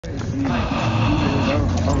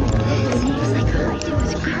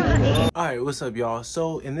Alright, what's up y'all?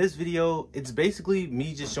 So in this video, it's basically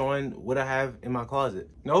me just showing what I have in my closet.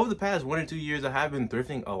 Now over the past 1 or 2 years, I have been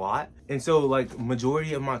thrifting a lot. And so like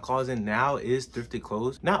majority of my closet now is thrifted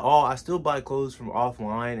clothes. Not all, I still buy clothes from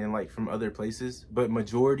offline and like from other places, but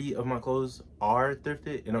majority of my clothes are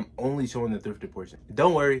thrifted and I'm only showing the thrifted portion.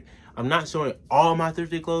 Don't worry, I'm not showing all my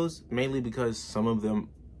thrifted clothes, mainly because some of them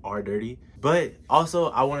are dirty. But also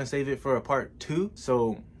I want to save it for a part 2.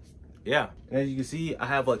 So yeah, and as you can see, I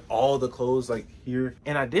have like all the clothes like here,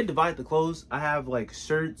 and I did divide the clothes. I have like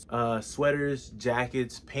shirts, sweaters,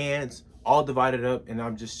 jackets, pants, all divided up, and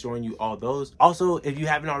I'm just showing you all those. Also, if you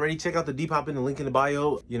haven't already, check out the Depop in the link in the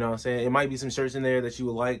bio. You know what I'm saying? It might be some shirts in there that you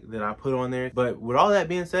would like that I put on there. But with all that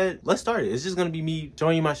being said, let's start it. It's just gonna be me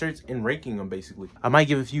showing you my shirts and ranking them basically. I might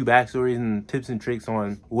give a few backstories and tips and tricks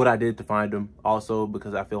on what I did to find them also,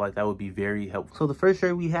 because I feel like that would be very helpful. So the first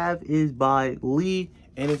shirt we have is by Lee,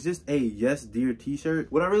 and it's just a Yes Dear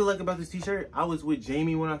t-shirt. What I really like about this t-shirt, I was with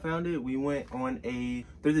Jamie when I found it. We went on a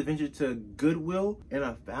thrift adventure to Goodwill and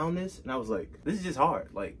I found this and I was like, this is just hard.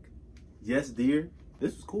 Like, Yes Dear,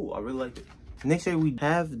 this was cool. I really liked it. Next shirt we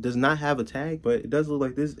have does not have a tag, but it does look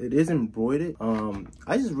like this. It is embroidered.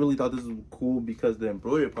 I just really thought this was cool because the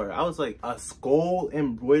embroidered part. I was like, a skull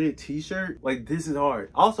embroidered t-shirt? Like, this is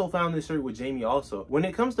hard. I also found this shirt with Jamie also. When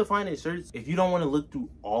it comes to finding shirts, if you don't want to look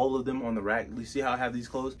through all of them on the rack, you see how I have these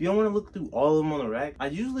clothes? If you don't want to look through all of them on the rack, I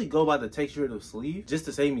usually go by the texture of the sleeve just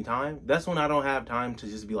to save me time. That's when I don't have time to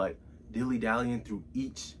just be like dilly-dallying through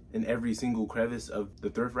each in every single crevice of the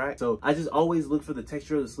thrift rack. So I just always look for the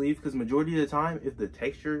texture of the sleeve, because majority of the time, if the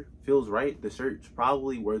texture feels right, the shirt's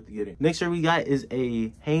probably worth getting. Next shirt we got is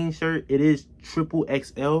a Hanes shirt. It is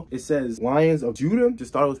XXL. It says Lions of Judah.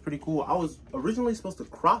 Just thought it was pretty cool. I was originally supposed to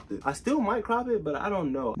crop it. I still might crop it, but I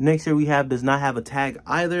don't know. Next shirt we have does not have a tag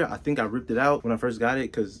either. I think I ripped it out when I first got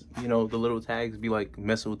it, because you know the little tags be like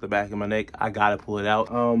messing with the back of my neck. I gotta pull it out.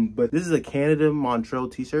 But this is a Canada Montreal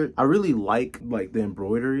t-shirt. I really like the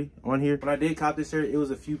embroidery on here. When I did cop this shirt, it was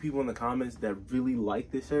a few people in the comments that really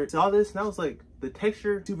liked this shirt. Saw this and I was like, the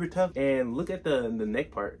texture super tough, and look at the neck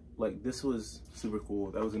part. Like, this was super cool.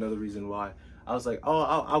 That was another reason why I was like, oh,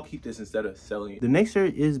 I'll keep this instead of selling it. The next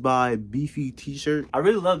shirt is by Beefy T-shirt. I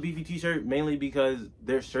really love Beefy T-shirt mainly because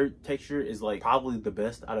their shirt texture is like probably the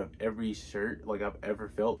best out of every shirt like I've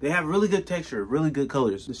ever felt. They have really good texture, really good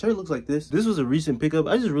colors. The shirt looks like this. This was a recent pickup.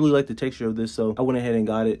 I just really like the texture of this, so I went ahead and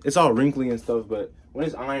got it. It's all wrinkly and stuff, but when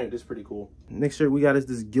it's ironed, it's pretty cool. Next shirt we got is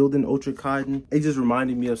this Gildan Ultra Cotton. It just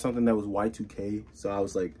reminded me of something that was Y2K, so I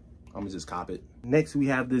was like, I'm gonna just cop it. Next we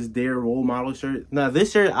have this Dare role model shirt. Now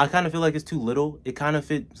this shirt, I kind of feel like it's too little. It kind of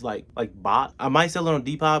fits like bot. I might sell it on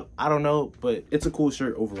Depop, I don't know, but it's a cool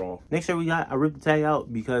shirt overall. Next shirt we got, I ripped the tag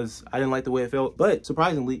out because I didn't like the way it felt, but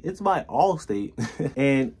surprisingly it's by Allstate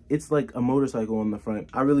and it's like a motorcycle on the front.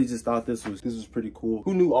 I really just thought this was pretty cool.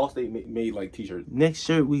 Who knew Allstate made like t-shirts? Next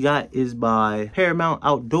shirt we got is by Paramount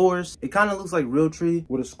Outdoors. It kind of looks like Realtree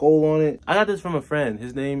with a skull on it. I got this from a friend.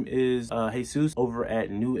 His name is Jesus over at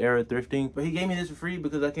New Era Thrifting, but he gave me this for free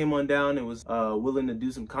because I came on down and was willing to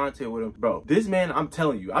do some content with him. Bro, this man, I'm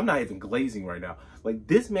telling you, I'm not even glazing right now. Like,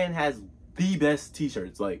 this man has the best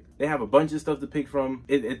t-shirts. Like, they have a bunch of stuff to pick from.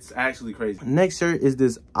 It's actually crazy. Next shirt is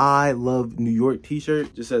this I Love New York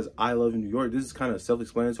t-shirt. Just says I Love New York. This is kind of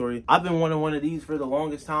self-explanatory. I've been wanting one of these for the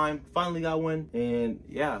longest time. Finally got one, and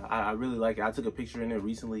yeah, I really like it. I took a picture in it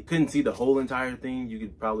recently. Couldn't see the whole entire thing. You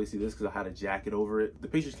could probably see this because I had a jacket over it. The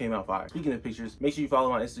pictures came out fire. Speaking of pictures, make sure you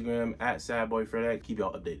follow my Instagram at SadBoyFredAct. Keep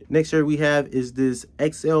y'all updated. Next shirt we have is this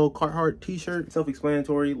XL Carhartt t-shirt.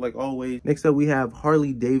 Self-explanatory like always. Next up we have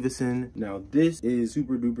Harley Davidson. Now this is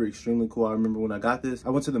super duper extremely cool. I remember when I got this, I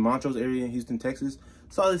went to the Montrose area in Houston, Texas,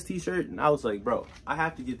 saw this t-shirt and I was like, bro, I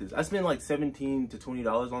have to get this. I spent like $17 to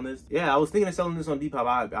 $20 on this. Yeah, I was thinking of selling this on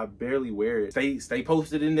Depop. I barely wear it. Stay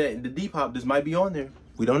posted in the Depop. This might be on there.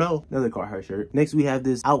 We don't know. Another Carhartt shirt. Next we have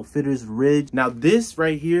this Outfitters Ridge. Now this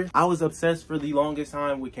right here, I was obsessed for the longest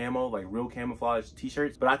time with camo, like real camouflage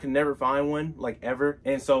t-shirts, but I could never find one like ever.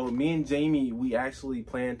 And so me and Jamie, we actually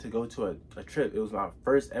planned to go to a trip. It was my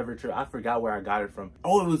first ever trip. I forgot where I got it from.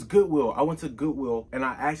 Oh, it was Goodwill. I went to Goodwill and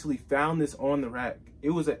I actually found this on the rack. It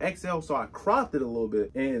was an XL, so I cropped it a little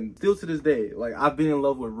bit, and still to this day, like, I've been in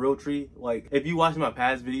love with Realtree. Like, if you watch my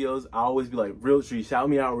past videos, I always be like, Realtree, shout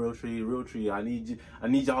me out, Realtree, I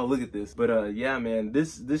need y'all to look at this. But yeah, man,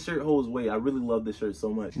 this shirt holds weight. I really love this shirt so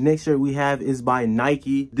much. Next shirt we have is by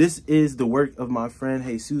Nike. This is the work of my friend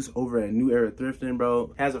Jesus over at New Era Thrifting,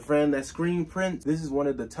 bro. Has a friend that screen prints. This is one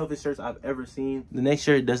of the toughest shirts I've ever seen. The next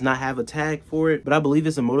shirt does not have a tag for it, but I believe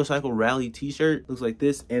it's a motorcycle rally t-shirt. Looks like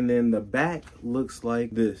this, and then the back looks like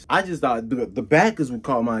like this. I just thought the back is what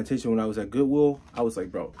caught my attention when I was at Goodwill. I was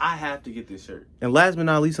like, bro, I have to get this shirt. And last but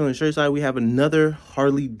not least, on the shirt side, we have another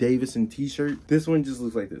Harley Davidson t-shirt. This one just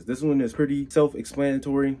looks like this. This one is pretty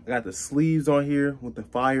self-explanatory. I got the sleeves on here with the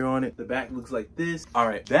fire on it. The back looks like this. All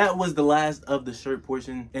right, that was the last of the shirt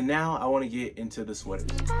portion. And now I want to get into the sweaters.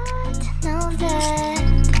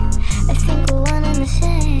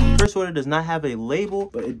 First sweater does not have a label,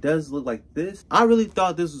 but it does look like this. I really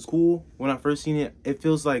thought this was cool when I first seen it. It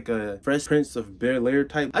feels like a Fresh Prince of Bel-Air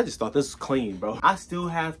type. I just thought this was clean, bro. I still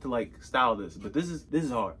have to like style this, but this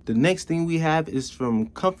is hard. The next thing we have is from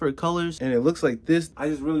Comfort Colors, and it looks like this. I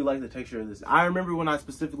just really like the texture of this. I remember when I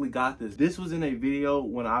specifically got this. This was in a video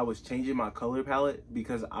when I was changing my color palette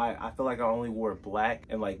because I feel like I only wore black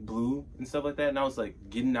and like blue and stuff like that, and I was like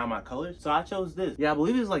getting out my colors. So I chose this. Yeah, I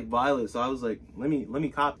believe it's like violet. So I was like, let me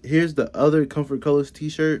copy. Here's the other Comfort Colors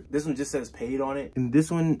t-shirt. This one just says paid on it, and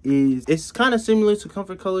this one it's kind of similar to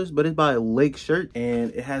Comfort Colors, but it's by Lake Shirt,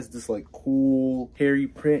 and it has this like cool hairy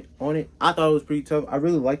print on it. I thought it was pretty tough. I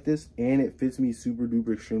really like this, and it fits me super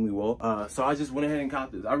duper extremely well. So I just went ahead and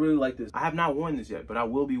copped this. I really like this. I have not worn this yet, but I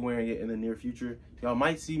will be wearing it in the near future. Y'all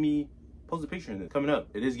might see me post a picture in this coming up.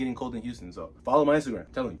 It is getting cold in Houston, so follow my Instagram.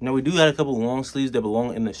 I'm telling you. Now we do got a couple long sleeves that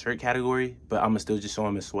belong in the shirt category, but I'm gonna still just show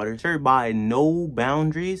them as sweaters. Shirt by No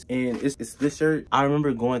Boundaries, and it's this shirt. I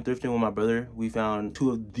remember going thrifting with my brother. We found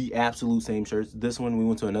two of the absolute same shirts. This one we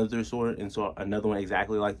went to another thrift store and saw another one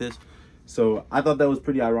exactly like this. So I thought that was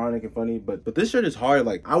pretty ironic and funny, but this shirt is hard.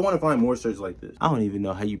 Like, I want to find more shirts like this. I don't even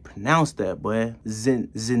know how you pronounce that, boy.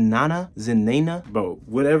 Zenana, bro.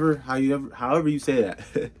 Whatever, however you say that.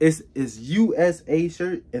 It's USA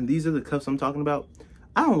shirt, and these are the cuffs I'm talking about.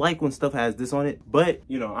 I don't like when stuff has this on it, but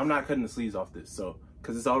you know, I'm not cutting the sleeves off this, so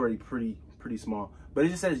because it's already pretty small. But it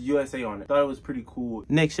just says USA on it. Thought it was pretty cool.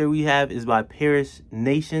 Next shirt we have is by Paris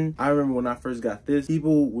Nation. I remember when I first got this,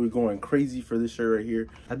 people were going crazy for this shirt right here.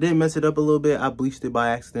 I did mess it up a little bit. I bleached it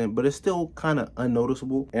by accident, but it's still kind of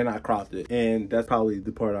unnoticeable, and I cropped it. And that's probably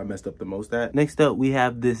the part I messed up the most at. Next up, we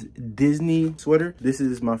have this Disney sweater. This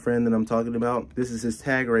is my friend that I'm talking about. This is his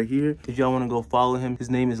tag right here. If y'all want to go follow him, his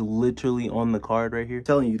name is literally on the card right here. I'm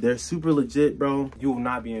telling you, they're super legit, bro. You will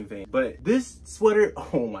not be in vain. But this sweater,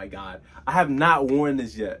 oh my God. I have not worn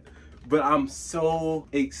this yet, but I'm so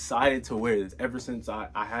excited to wear this. Ever since I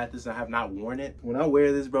had this, I have not worn it. When I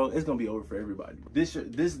wear this, bro, it's gonna be over for everybody. This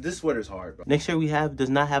sweater's hard, bro. Next shirt we have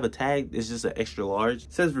does not have a tag. It's just an extra large.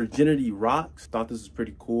 It says Virginity Rocks. Thought this was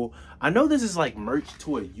pretty cool. I know this is like merch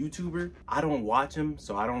to a YouTuber. I don't watch him,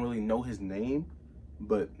 so I don't really know his name,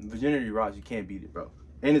 but Virginity Rocks, you can't beat it, bro.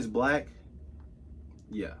 And it's black.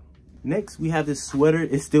 Yeah. Next, we have this sweater.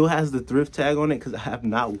 It still has the thrift tag on it because I have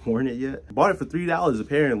not worn it yet. Bought it for $3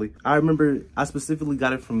 apparently. I remember I specifically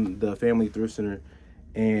got it from the Family Thrift Center,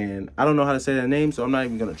 and I don't know how to say that name, so I'm not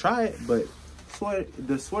even gonna try it, but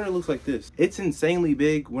the sweater looks like this. It's insanely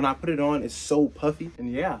big. When I put it on, it's so puffy,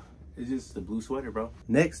 and yeah. It's just the blue sweater, bro.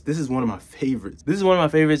 Next, this is one of my favorites. This is one of my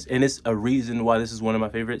favorites, and it's a reason why this is one of my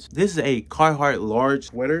favorites. This is a Carhartt large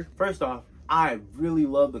sweater. First off, I really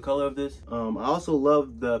love the color of this. I also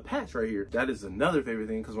love the patch right here. That is another favorite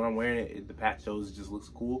thing because when I'm wearing it, the patch shows, it just looks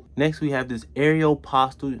cool. Next, we have this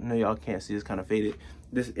Aeropostale. No, y'all can't see, it's kind of faded.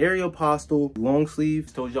 This Aeropostale long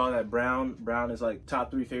sleeve. Told y'all that brown is like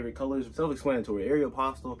top 3 favorite colors. Self-explanatory.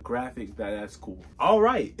 Aeropostale graphic, that's cool. All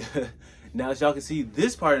right. Now, as y'all can see,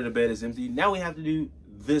 this part of the bed is empty. Now we have to do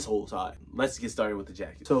this whole side. Let's get started with the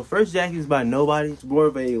jacket. So first jacket is by Nobody. It's more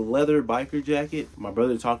of a leather biker jacket. My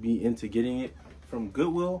brother talked me into getting it from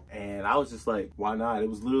Goodwill, and I was just like, why not? It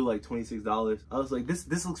was literally like $26. I was like,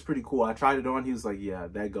 this looks pretty cool. I tried it on. He was like, yeah,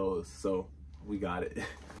 that goes. So we got it.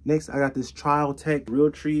 Next, I got this Trial Tech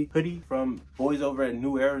Realtree hoodie from boys over at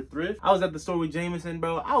New Era Thrift. I was at the store with Jameson,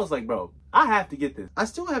 bro. I was like, bro, I have to get this. I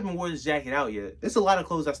still haven't worn this jacket out yet. It's a lot of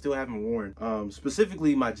clothes I still haven't worn.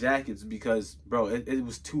 Specifically my jackets because, bro, it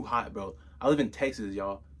was too hot, bro. I live in Texas,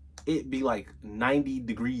 y'all. It'd be like 90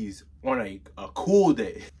 degrees on a cool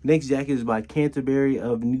day. Next jacket is by Canterbury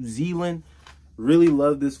of New Zealand. Really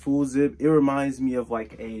love this full zip. It reminds me of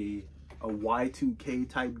like a Y2K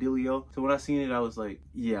type dealio. So when I seen it, I was like,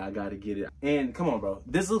 yeah, I gotta get it. And come on, bro,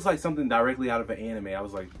 this looks like something directly out of an anime. I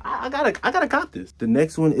was like, I gotta cop this. The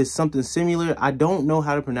next one is something similar. I don't know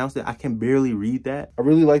how to pronounce it. I can barely read that. I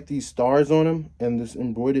really like these stars on them and this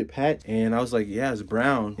embroidered patch. And I was like, yeah, it's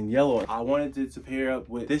brown and yellow. I wanted it to pair up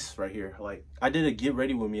with this right here. Like, I did a get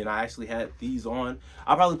ready with me and I actually had these on.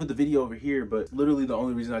 I'll probably put the video over here, but literally the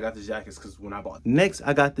only reason I got this jacket is because when I bought it. Next,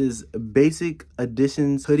 I got this Basic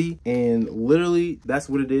Editions hoodie, and literally that's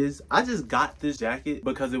what it is. I just got this jacket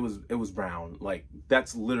because it was brown. Like,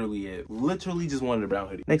 that's literally it. Literally just wanted a brown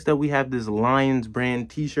hoodie. Next up, we have this Lions brand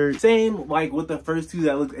t-shirt. Same like with the first two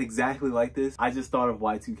that look exactly like this. I just thought of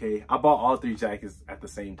Y2K. I bought all three jackets at the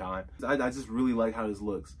same time. I just really like how this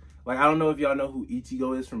looks. Like, I don't know if y'all know who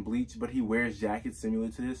Ichigo is from Bleach, but he wears jackets similar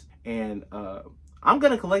to this. And I'm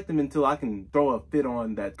gonna collect them until I can throw a fit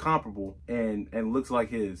on that's comparable and looks like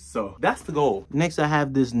his. So that's the goal. Next, I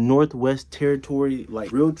have this Northwest Territory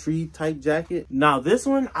like real tree type jacket. Now this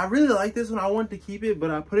one, I really like this one. I wanted to keep it,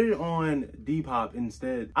 but I put it on Depop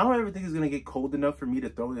instead. I don't ever think it's gonna get cold enough for me to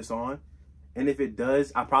throw this on. And if it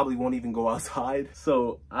does, I probably won't even go outside.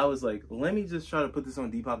 So I was like, let me just try to put this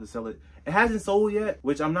on Depop to sell it. It hasn't sold yet,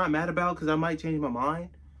 which I'm not mad about because I might change my mind.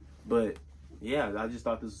 But yeah, I just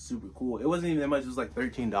thought this was super cool. It wasn't even that much, it was like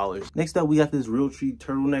 $13. Next up, we got this real tree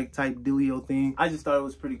turtleneck type dealio thing. I just thought it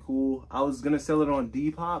was pretty cool. I was gonna sell it on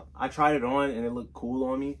Depop. I tried it on and it looked cool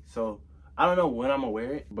on me. So I don't know when I'm gonna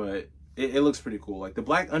wear it, but it looks pretty cool. Like the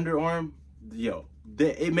black underarm, yo,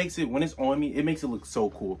 it makes it, when it's on me, it makes it look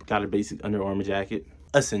so cool. Got a basic Under Armour jacket,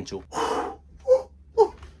 essential.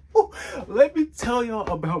 Let me tell y'all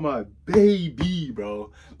about my baby,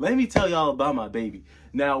 bro. Let me tell y'all about my baby.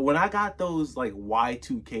 Now, when I got those like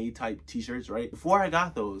Y2K type t-shirts, right? Before I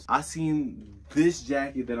got those, I seen this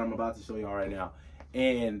jacket that I'm about to show y'all right now.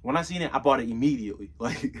 And when I seen it, I bought it immediately.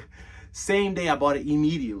 Like, same day I bought it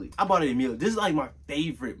immediately. I bought it immediately. This is like my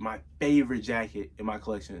favorite jacket in my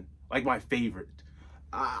collection. Like my favorite.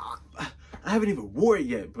 I haven't even wore it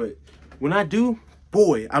yet, but when I do,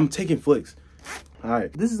 boy, I'm taking flicks. All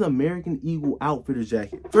right, this is American Eagle Outfitter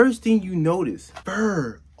jacket. First thing you notice,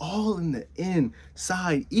 fur all in the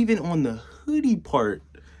inside, even on the hoodie part.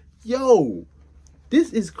 Yo,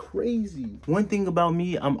 this is crazy. One thing about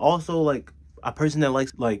me, I'm also like a person that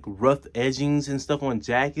likes like rough edgings and stuff on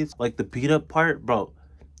jackets, like the beat up part, bro.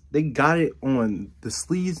 They got it on the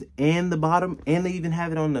sleeves and the bottom, and they even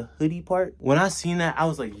have it on the hoodie part. When I seen that, I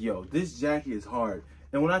was like, yo, this jacket is hard.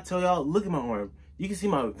 And when I tell y'all, look at my arm. You can see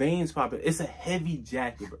my veins popping. It's a heavy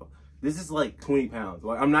jacket, bro. This is like 20 pounds.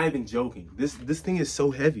 Like, I'm not even joking. This thing is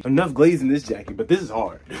so heavy. Enough glaze in this jacket, but this is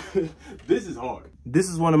hard. This is hard. This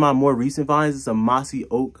is one of my more recent finds. It's a mossy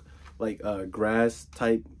oak, like grass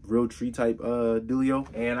type, real tree type dealio.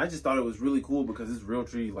 And I just thought it was really cool because it's real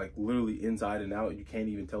tree, like literally inside and out. You can't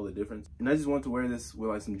even tell the difference. And I just wanted to wear this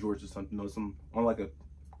with like some jorts or something, you know, some on like a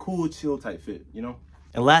cool chill type fit, you know?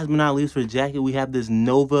 And last but not least, for the jacket, we have this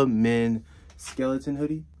Nova Men skeleton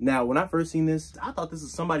hoodie. Now, when I first seen this, I thought this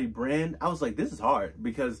was somebody brand. I was like, this is hard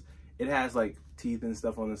because it has like teeth and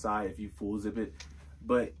stuff on the side if you full zip it.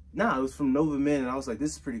 But nah, it was from Nova Men, and I was like,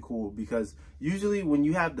 this is pretty cool because usually when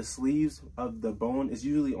you have the sleeves of the bone, it's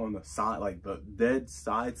usually on the side, like the dead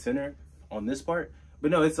side center on this part.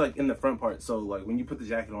 But no, it's like in the front part. So like when you put the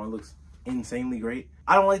jacket on, it looks insanely great.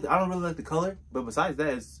 I don't really like the color, but besides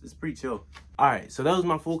that, it's pretty chill. All right, so that was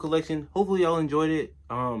my full collection. Hopefully y'all enjoyed it.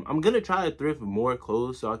 I'm gonna try to thrift more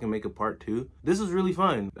clothes so I can make a part 2. This was really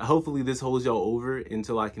fun. Hopefully this holds y'all over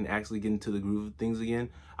until I can actually get into the groove of things again.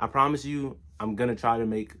 I promise you, I'm gonna try to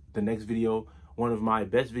make the next video one of my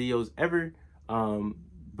best videos ever.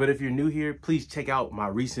 But if you're new here, please check out my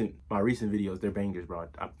recent videos. They're bangers, bro.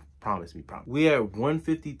 I promise me. We are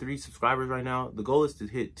 153 subscribers right now. The goal is to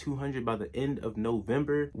hit 200 by the end of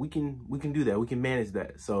November. We can do that. We can manage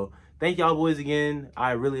that. So thank y'all boys again.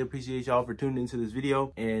 I really appreciate y'all for tuning into this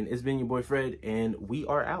video. And it's been your boy Fred, and we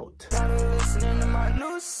are out. Listening to my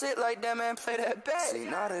new shit like that, man, play that back. See,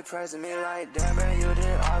 now they praising me like, damn, man, you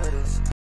did all of this.